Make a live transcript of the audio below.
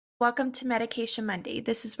Welcome to Medication Monday.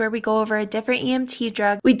 This is where we go over a different EMT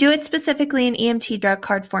drug. We do it specifically in EMT drug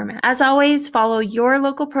card format. As always, follow your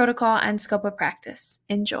local protocol and scope of practice.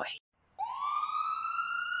 Enjoy.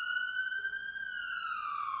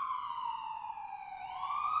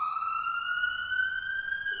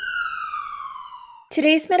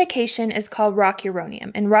 Today's medication is called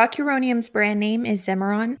Rocuronium, and Rocuronium's brand name is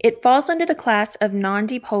Zimmeron. It falls under the class of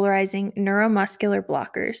non-depolarizing neuromuscular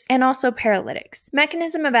blockers and also paralytics.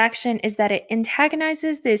 Mechanism of action is that it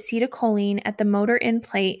antagonizes the acetylcholine at the motor end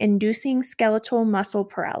plate, inducing skeletal muscle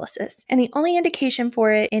paralysis. And the only indication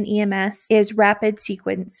for it in EMS is rapid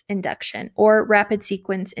sequence induction or rapid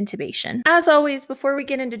sequence intubation. As always, before we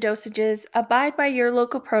get into dosages, abide by your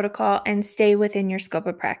local protocol and stay within your scope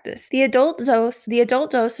of practice. The adult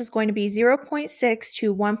dose is going to be 0.6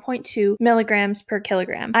 to 1.2 milligrams per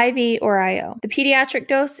kilogram, IV or IO. The pediatric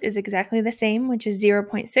dose is exactly the same, which is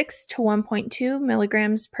 0.6 to 1.2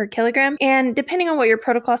 milligrams per kilogram. And depending on what your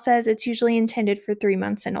protocol says, it's usually intended for 3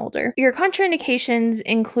 months and older. Your contraindications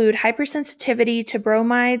include hypersensitivity to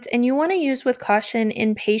bromides, and you want to use with caution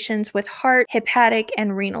in patients with heart, hepatic,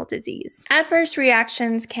 and renal disease. Adverse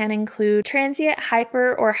reactions can include transient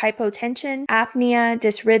hyper or hypotension, apnea,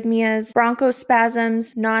 dysrhythmias, bronchospasms,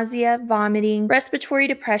 nausea, vomiting, respiratory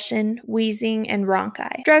depression, wheezing, and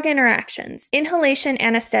bronchi. Drug interactions. Inhalation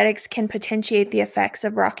anesthetics can potentiate the effects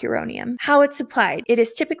of Rocuronium. How it's supplied. It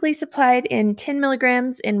is typically supplied in 10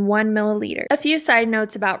 milligrams in 1 milliliter. A few side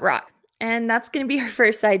notes about Roc. And that's going to be our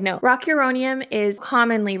first side note. Rocuronium is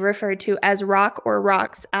commonly referred to as Roc or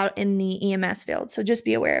Rox out in the EMS field, so just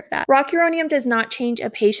be aware of that. Rocuronium does not change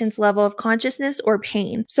a patient's level of consciousness or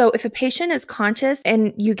pain. So if a patient is conscious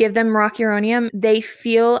and you give them Rocuronium, they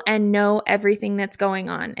feel and know everything that's going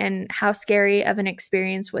on, and how scary of an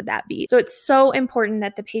experience would that be? So it's so important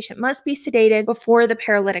that the patient must be sedated before the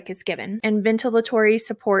paralytic is given and ventilatory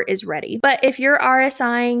support is ready. But if you're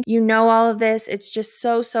RSIing, you know all of this. It's just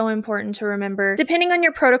so important to remember. Depending on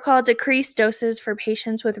your protocol, decreased doses for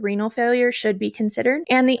patients with renal failure should be considered,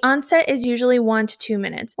 and the onset is usually 1 to 2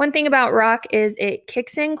 minutes. One thing about Roc is it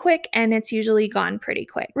kicks in quick and it's usually gone pretty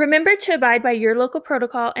quick. Remember to abide by your local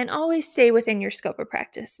protocol and always stay within your scope of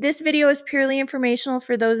practice. This video is purely informational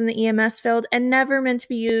for those in the EMS field and never meant to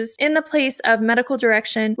be used in the place of medical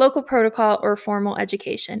direction, local protocol, or formal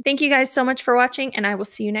education. Thank you guys so much for watching, and I will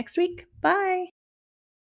see you next week. Bye!